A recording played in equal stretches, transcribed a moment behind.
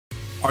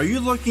Are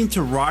you looking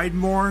to ride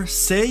more,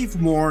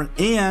 save more,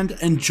 and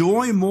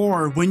enjoy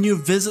more when you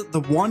visit the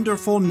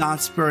wonderful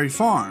Knott's Berry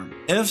Farm?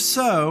 If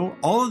so,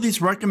 all of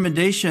these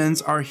recommendations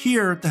are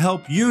here to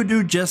help you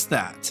do just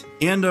that.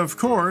 And of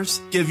course,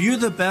 give you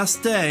the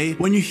best day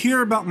when you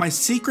hear about my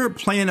secret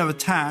plan of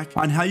attack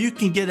on how you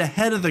can get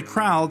ahead of the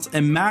crowds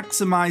and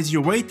maximize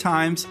your wait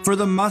times for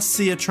the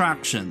must-see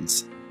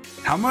attractions.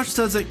 How much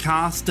does it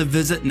cost to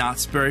visit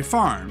Knott's Berry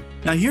Farm?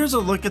 Now here's a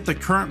look at the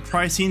current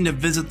pricing to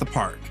visit the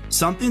park.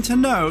 Something to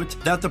note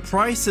that the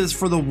prices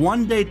for the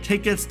one-day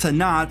tickets to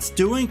Knott's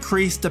do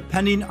increase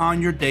depending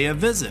on your day of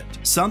visit.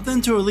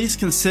 Something to at least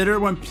consider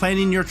when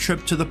planning your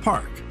trip to the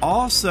park.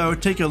 Also,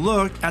 take a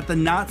look at the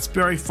Knott's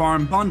Berry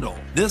Farm bundle.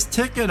 This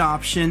ticket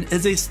option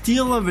is a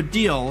steal of a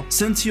deal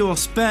since you'll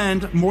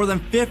spend more than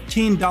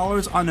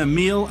 $15 on a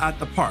meal at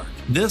the park.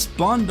 This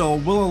bundle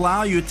will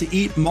allow you to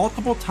eat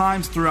multiple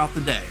times throughout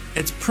the day.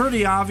 It's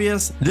pretty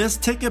obvious this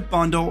ticket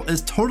bundle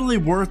is totally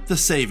worth the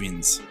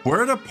savings.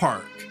 Where to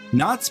park?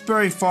 Knott's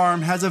Berry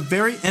Farm has a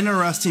very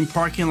interesting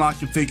parking lot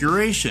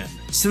configuration.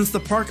 Since the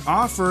park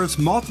offers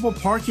multiple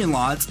parking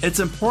lots,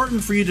 it's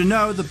important for you to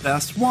know the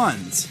best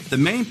ones. The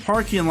main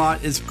parking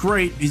lot is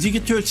great because you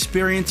get to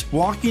experience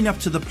walking up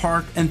to the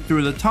park and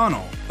through the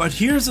tunnel. But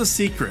here's a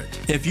secret.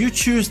 If you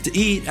choose to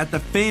eat at the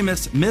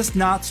famous Miss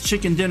Knott's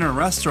Chicken Dinner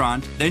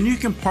restaurant, then you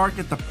can park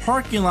at the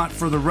parking lot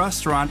for the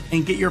restaurant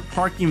and get your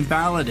parking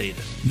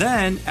validated.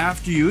 Then,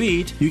 after you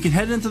eat, you can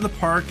head into the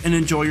park and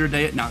enjoy your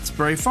day at Knott's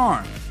Berry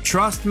Farm.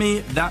 Trust me,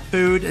 that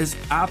food is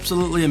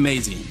absolutely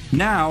amazing.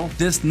 Now,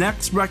 this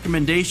next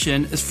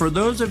recommendation is for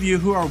those of you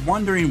who are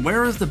wondering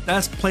where is the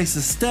best place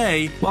to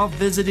stay while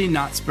visiting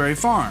Knott's Berry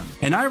Farm.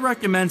 And I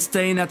recommend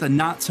staying at the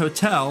Knott's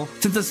Hotel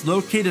since it's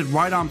located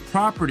right on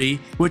property,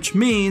 which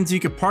means you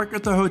can park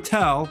at the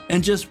hotel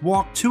and just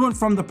walk to and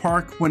from the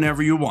park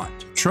whenever you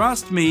want.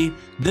 Trust me,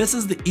 this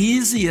is the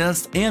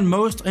easiest and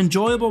most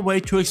enjoyable way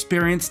to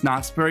experience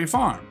Knott's Berry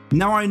Farm.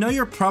 Now I know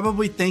you're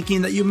probably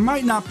thinking that you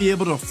might not be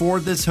able to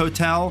afford this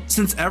hotel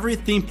since every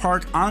theme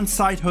park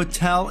on-site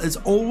hotel is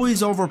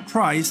always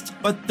overpriced,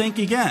 but think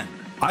again.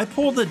 I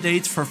pulled the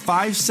dates for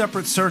 5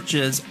 separate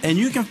searches and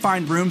you can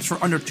find rooms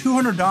for under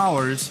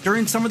 $200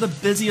 during some of the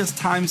busiest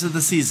times of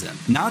the season.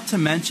 Not to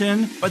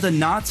mention, but the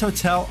Knott's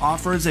Hotel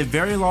offers a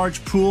very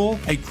large pool,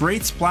 a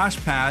great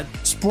splash pad,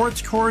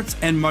 sports courts,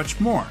 and much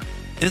more.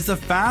 Is the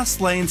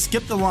fast lane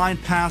skip the line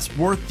pass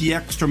worth the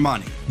extra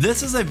money?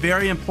 This is a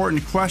very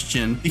important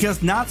question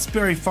because Knott's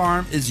Berry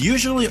Farm is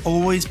usually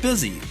always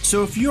busy.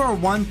 So if you are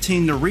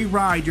wanting to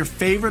re-ride your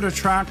favorite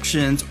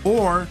attractions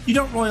or you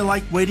don't really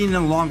like waiting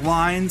in long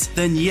lines,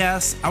 then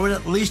yes, I would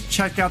at least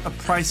check out the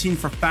pricing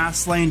for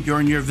fast lane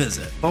during your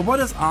visit. But what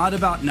is odd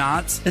about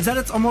Knott's is that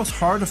it's almost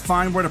hard to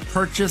find where to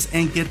purchase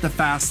and get the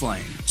fast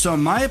lane. So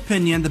in my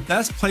opinion, the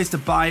best place to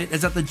buy it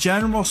is at the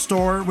general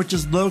store, which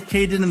is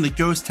located in the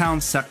Ghost Town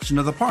section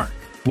of the park.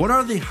 What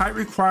are the height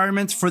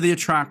requirements for the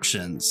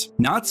attractions?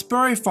 Knott's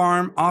Berry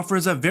Farm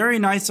offers a very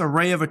nice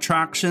array of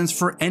attractions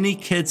for any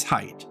kid's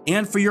height.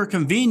 And for your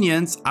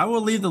convenience, I will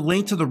leave the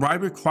link to the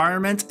ride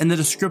requirements in the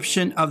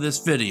description of this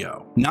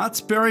video. Knott's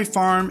Berry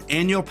Farm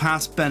Annual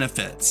Pass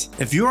Benefits.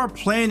 If you are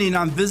planning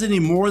on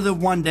visiting more than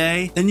one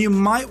day, then you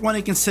might want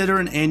to consider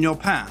an annual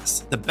pass.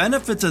 The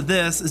benefits of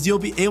this is you'll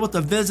be able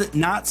to visit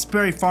Knott's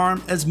Berry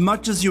Farm as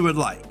much as you would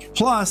like.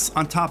 Plus,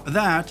 on top of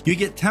that, you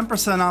get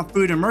 10% off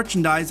food and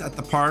merchandise at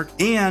the park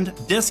and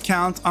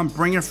discounts on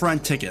Bring a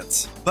Friend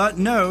tickets. But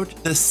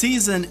note, the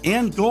season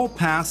and Gold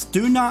Pass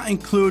do not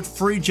include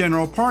free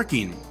general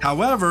parking.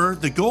 However,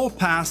 the Gold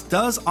Pass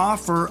does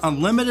offer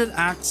unlimited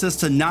access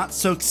to Knott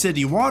Soak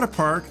City Water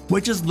Park,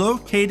 which is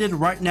located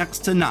right next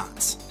to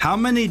Knott's. How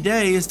many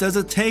days does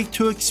it take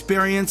to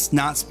experience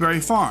Knott's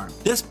Berry Farm?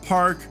 This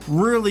park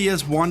really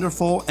is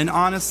wonderful, and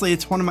honestly,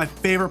 it's one of my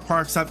favorite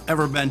parks I've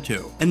ever been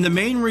to. And the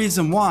main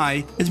reason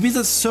why is because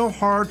it's so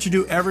hard to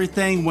do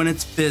everything when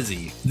it's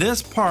busy.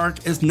 This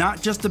park is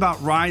not just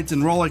about rides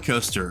and roller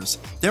coasters.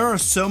 There are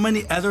so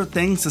many other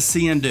things to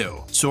see and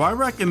do. So I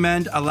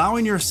recommend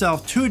allowing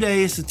yourself 2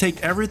 days to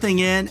take everything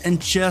in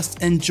and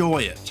just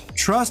enjoy it.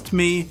 Trust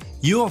me,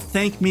 you will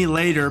thank me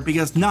later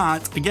because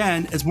Knott,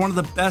 again, is one of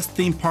the best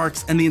theme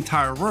parks in the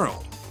entire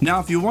world. Now,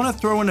 if you want to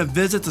throw in a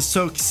visit to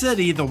Soak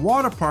City, the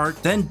water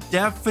park, then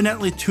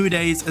definitely 2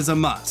 days is a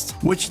must.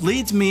 Which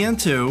leads me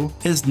into,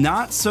 is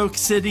Knott Soak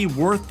City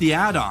worth the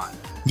add-on?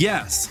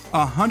 Yes,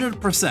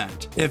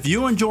 100%. If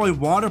you enjoy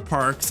water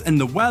parks and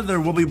the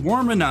weather will be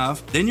warm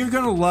enough, then you're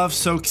gonna love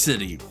Soak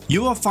City.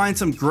 You will find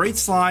some great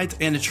slides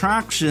and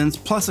attractions,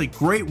 plus a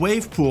great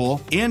wave pool,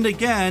 and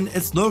again,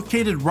 it's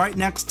located right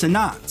next to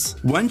Knott's.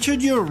 When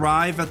should you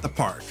arrive at the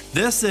park?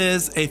 This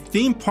is a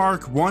Theme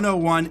Park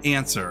 101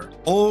 answer.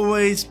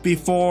 Always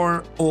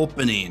before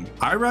opening.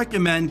 I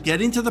recommend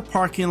getting to the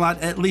parking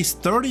lot at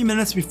least 30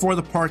 minutes before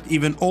the park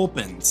even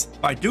opens.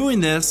 By doing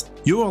this,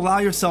 you will allow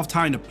yourself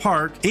time to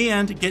park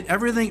and get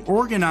everything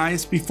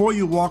organized before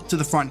you walk to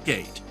the front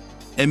gate.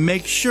 And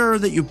make sure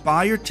that you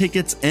buy your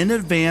tickets in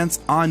advance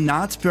on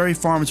Knott's Berry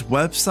Farm's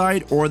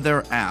website or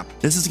their app.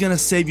 This is going to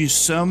save you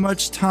so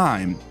much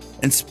time.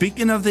 And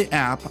speaking of the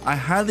app, I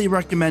highly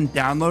recommend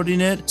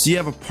downloading it so you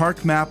have a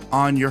park map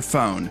on your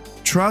phone.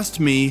 Trust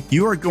me,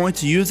 you are going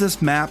to use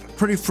this map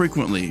pretty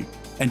frequently.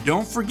 And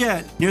don't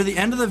forget, near the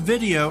end of the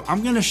video,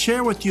 I'm going to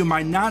share with you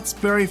my Knott's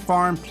Berry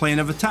Farm plan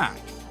of attack.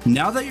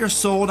 Now that you're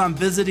sold on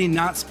visiting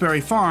Knott's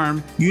Berry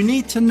Farm, you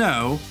need to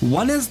know,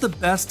 when is the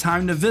best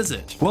time to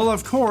visit? Well,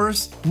 of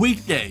course,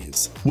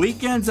 weekdays.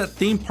 Weekends at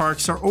theme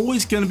parks are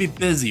always going to be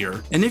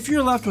busier, and if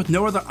you're left with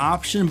no other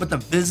option but to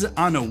visit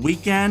on a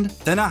weekend,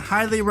 then I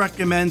highly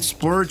recommend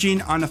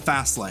splurging on a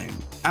fast lane.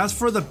 As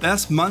for the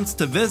best months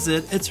to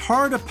visit, it's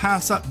hard to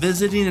pass up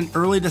visiting in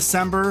early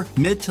December,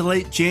 mid to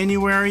late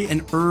January,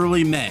 and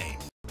early May.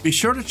 Be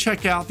sure to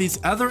check out these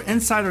other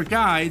insider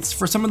guides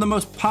for some of the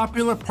most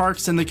popular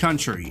parks in the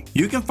country.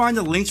 You can find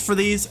the links for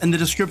these in the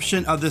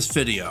description of this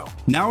video.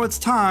 Now it's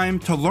time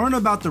to learn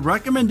about the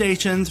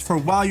recommendations for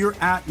while you're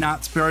at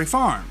Knott's Berry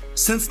Farm.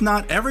 Since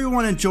not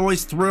everyone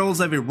enjoys thrills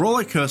of a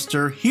roller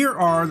coaster, here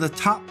are the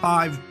top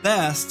 5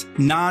 best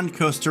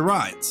non-coaster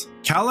rides.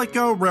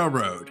 Calico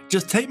Railroad.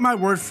 Just take my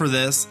word for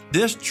this.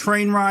 This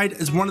train ride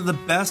is one of the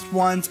best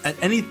ones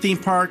at any theme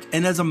park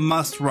and is a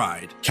must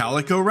ride.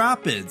 Calico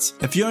Rapids.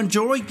 If you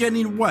enjoy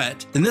getting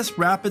wet, then this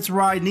Rapids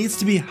ride needs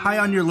to be high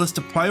on your list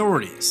of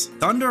priorities.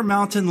 Thunder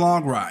Mountain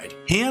Log Ride.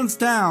 Hands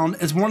down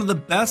is one of the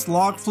best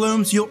log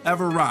flumes you'll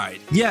ever ride.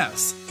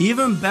 Yes,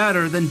 even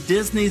better than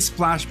Disney's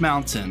Splash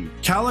Mountain.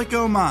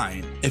 Calico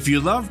Mine. If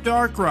you love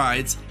dark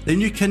rides,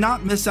 then you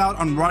cannot miss out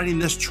on riding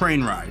this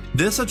train ride.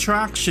 This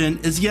attraction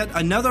is yet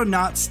another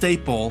Knott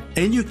staple,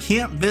 and you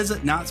can't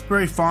visit Knott's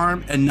Berry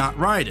Farm and not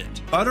ride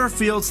it.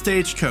 Butterfield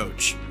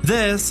Stagecoach.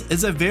 This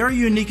is a very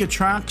unique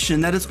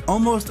attraction that is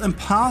almost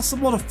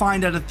impossible to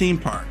find at a theme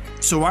park.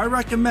 So I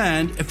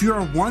recommend, if you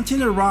are wanting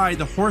to ride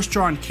the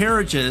horse-drawn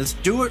carriages,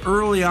 do it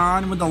early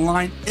on when the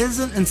line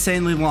isn't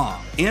insanely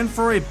long. And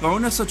for a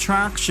bonus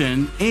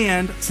attraction,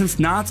 and since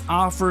Knott's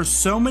offers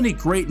so many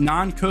great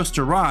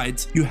non-coaster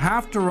rides, you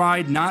have to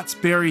ride Knott's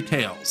Berry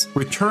Tales,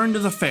 Return to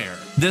the Fair.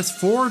 This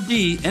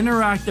 4D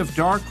interactive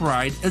dark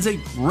ride is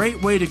a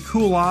great way to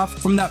cool off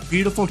from that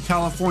beautiful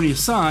California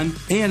sun,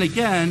 and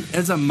again,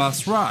 is a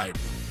must ride.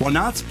 While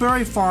Knott's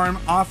Berry Farm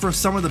offers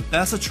some of the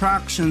best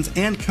attractions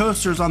and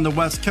coasters on the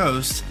West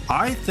Coast,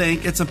 I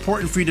think it's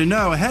important for you to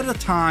know ahead of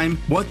time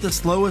what the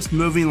slowest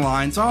moving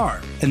lines are.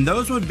 And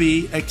those would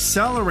be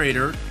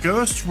Accelerator,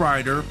 Ghost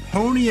Rider,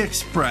 Pony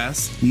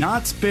Express,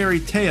 Knott's Berry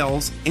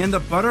Tales, and the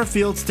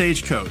Butterfield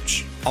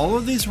Stagecoach. All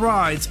of these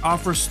rides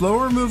offer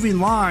slower moving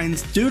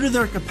lines due to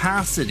their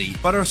capacity,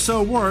 but are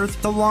so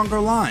worth the longer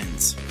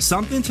lines.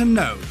 Something to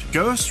note,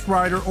 Ghost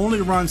Rider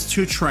only runs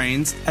 2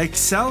 trains,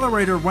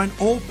 Accelerator when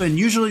open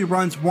usually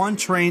runs 1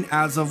 train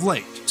as of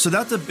late. So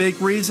that's a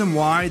big reason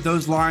why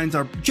those lines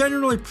are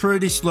generally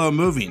pretty slow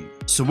moving.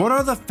 So what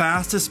are the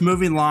fastest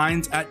moving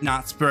lines at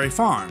Knott's Berry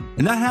Farm?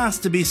 And that has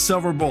to be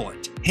Silver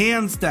Bullet.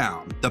 Hands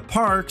down, the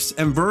park's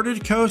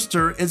inverted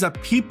coaster is a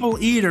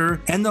people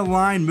eater and the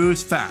line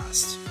moves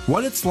fast.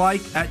 What it's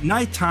like at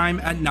nighttime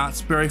at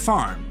Knott's Berry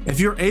Farm. If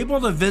you're able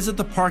to visit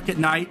the park at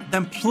night,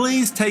 then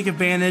please take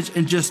advantage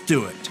and just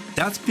do it.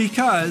 That's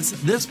because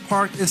this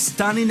park is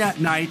stunning at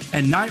night,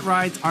 and night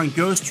rides on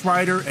Ghost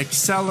Rider,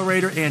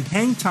 Accelerator, and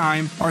Hang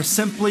Time are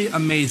simply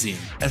amazing,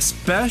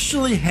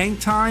 especially Hang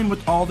Time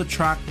with all the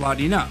track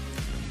lighting up.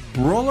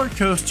 Roller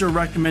coaster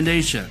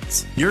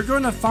recommendations. You're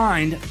going to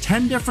find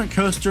 10 different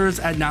coasters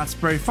at Knott's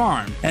Berry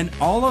Farm, and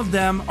all of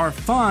them are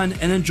fun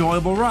and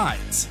enjoyable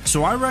rides.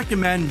 So I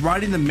recommend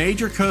riding the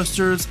major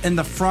coasters in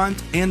the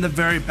front and the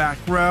very back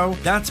row.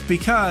 That's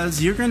because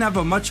you're going to have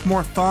a much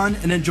more fun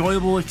and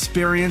enjoyable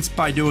experience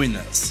by doing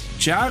this.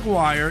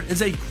 Jaguar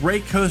is a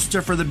great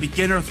coaster for the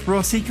beginner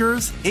thrill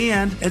seekers,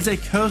 and is a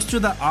coaster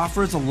that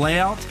offers a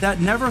layout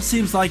that never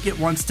seems like it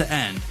wants to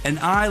end, and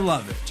I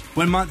love it.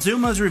 When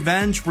Montezuma's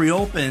Revenge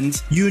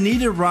reopens, you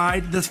need to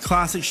ride this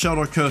classic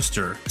shuttle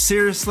coaster.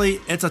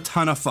 Seriously, it's a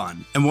ton of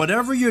fun. And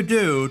whatever you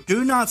do,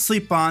 do not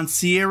sleep on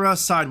Sierra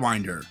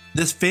Sidewinder.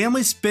 This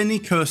family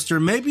spinning coaster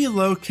may be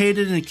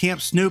located in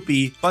Camp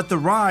Snoopy, but the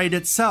ride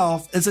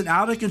itself is an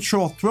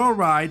out-of-control thrill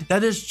ride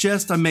that is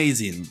just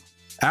amazing.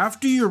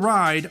 After you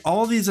ride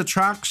all these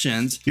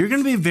attractions, you're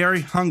going to be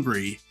very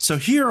hungry. So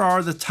here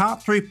are the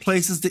top 3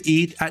 places to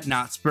eat at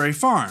Knott's Berry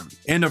Farm.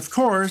 And of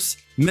course,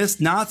 Miss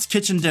Knott's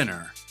Kitchen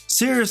Dinner.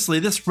 Seriously,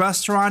 this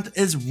restaurant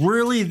is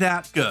really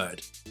that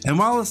good. And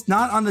while it's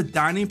not on the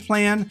dining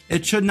plan,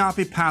 it should not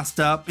be passed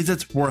up because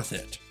it's worth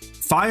it.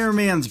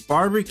 Fireman's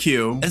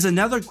Barbecue is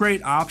another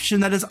great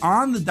option that is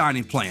on the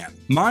dining plan.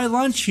 My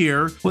lunch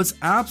here was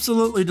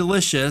absolutely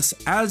delicious,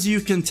 as you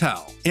can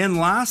tell. And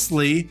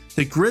lastly,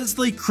 the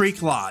Grizzly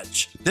Creek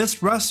Lodge.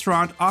 This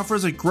restaurant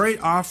offers a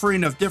great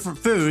offering of different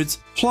foods,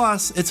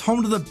 plus it's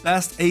home to the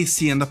best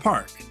AC in the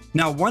park.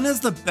 Now, when is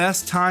the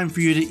best time for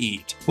you to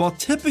eat? Well,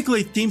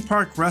 typically theme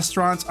park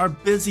restaurants are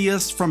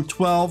busiest from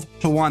 12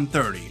 to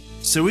 1:30.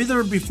 So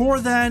either before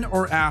then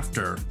or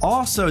after.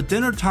 Also,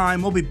 dinner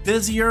time will be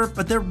busier,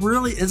 but there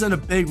really isn't a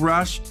big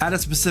rush at a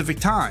specific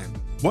time.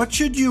 What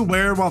should you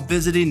wear while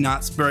visiting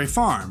Knott's Berry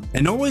Farm?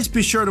 And always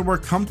be sure to wear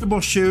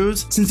comfortable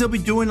shoes, since you'll be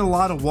doing a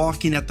lot of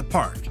walking at the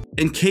park.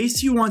 In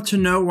case you want to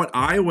know what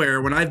I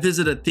wear when I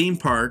visit a theme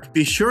park,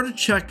 be sure to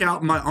check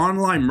out my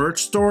online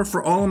merch store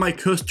for all of my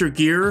coaster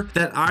gear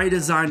that I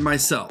designed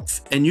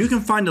myself, and you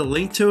can find a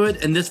link to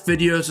it in this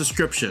video's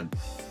description.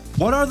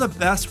 What are the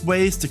best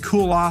ways to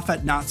cool off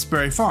at Knott's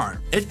Berry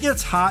Farm? It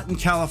gets hot in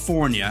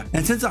California,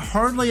 and since it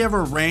hardly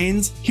ever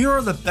rains, here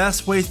are the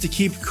best ways to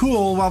keep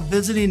cool while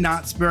visiting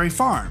Knott's Berry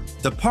Farm.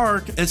 The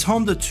park is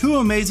home to two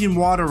amazing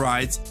water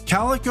rides,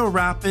 Calico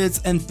Rapids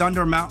and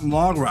Thunder Mountain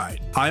Log Ride.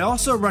 I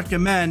also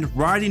recommend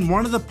riding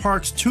one of the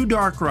park's two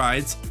dark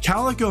rides,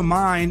 Calico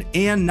Mine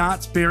and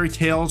Knott's Berry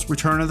Tales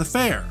Return of the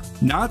Fair.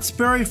 Knott's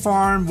Berry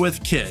Farm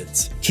with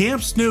kids.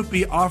 Camp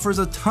Snoopy offers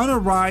a ton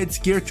of rides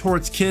geared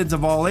towards kids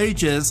of all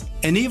ages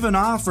and even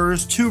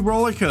offers 2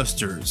 roller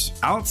coasters.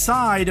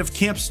 Outside of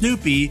Camp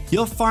Snoopy,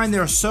 you'll find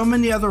there are so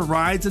many other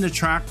rides and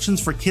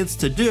attractions for kids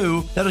to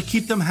do that'll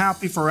keep them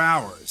happy for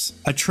hours.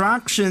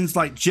 Attractions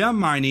like gem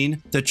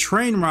mining, the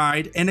train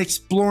ride, and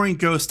exploring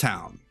Ghost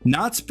Town.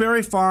 Knott's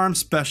Berry Farm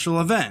special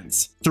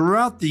events.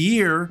 Throughout the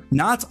year,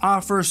 Knott's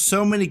offers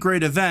so many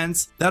great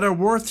events that are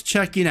worth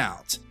checking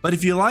out. But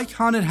if you like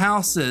haunted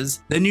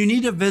houses, then you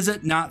need to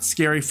visit Knott's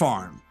Scary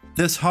Farm.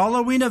 This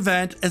Halloween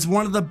event is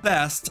one of the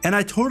best, and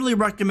I totally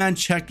recommend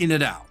checking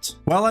it out.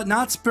 While at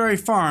Knott's Berry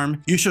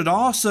Farm, you should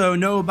also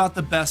know about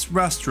the best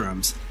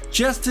restrooms,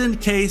 just in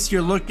case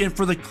you're looking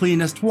for the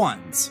cleanest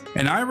ones.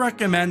 And I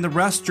recommend the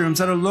restrooms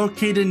that are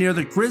located near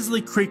the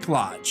Grizzly Creek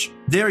Lodge.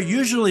 They are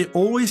usually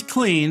always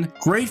clean,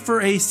 great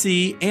for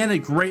AC, and a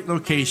great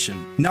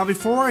location. Now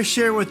before I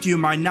share with you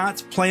my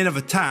Knott's plan of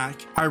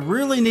attack, I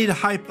really need to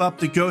hype up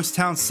the Ghost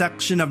Town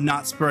section of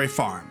Knott's Berry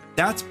Farm.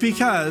 That's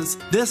because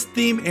this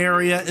theme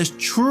area is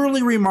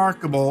truly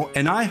remarkable,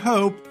 and I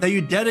hope that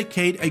you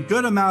dedicate a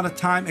good amount of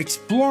time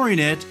exploring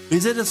it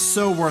because it is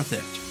so worth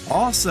it.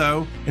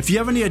 Also, if you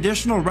have any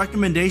additional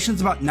recommendations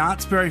about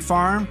Knott's Berry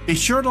Farm, be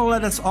sure to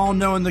let us all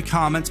know in the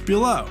comments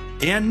below.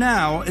 And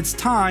now it's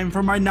time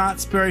for my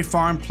Knott's Berry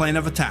Farm plan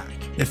of attack.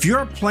 If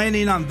you're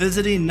planning on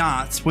visiting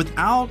Knott's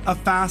without a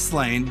fast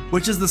lane,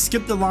 which is the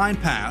skip the line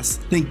pass,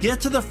 then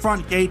get to the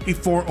front gate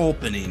before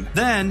opening.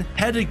 Then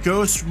head to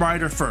Ghost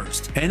Rider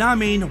first, and I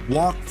mean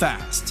walk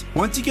fast.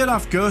 Once you get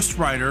off Ghost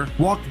Rider,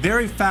 walk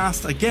very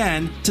fast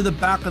again to the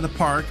back of the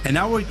park, and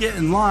I will get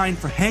in line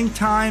for Hang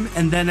Time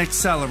and then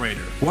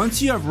Accelerator.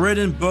 Once you have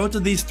ridden both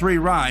of these 3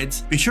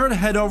 rides, be sure to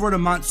head over to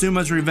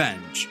Montezuma's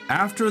Revenge.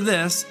 After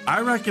this,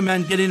 I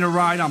recommend getting a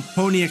ride on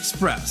Pony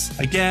Express,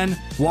 again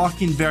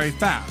walking very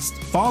fast,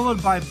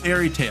 followed by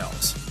Fairy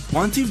Tales.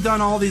 Once you've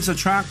done all these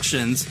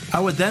attractions, I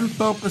would then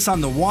focus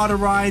on the water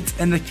rides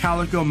and the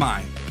Calico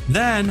Mine.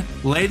 Then,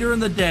 later in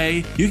the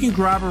day, you can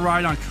grab a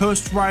ride on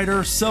Coast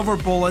Rider, Silver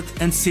Bullet,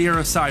 and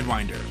Sierra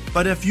Sidewinder.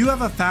 But if you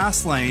have a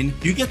fast lane,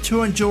 you get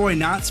to enjoy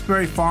Knott's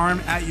Berry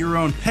Farm at your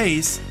own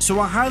pace, so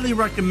I highly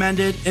recommend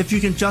it if you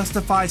can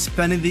justify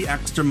spending the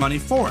extra money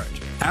for it.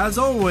 As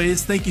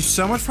always, thank you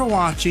so much for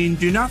watching.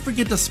 Do not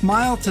forget to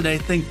smile today,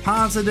 think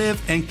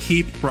positive, and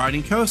keep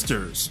riding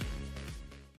coasters.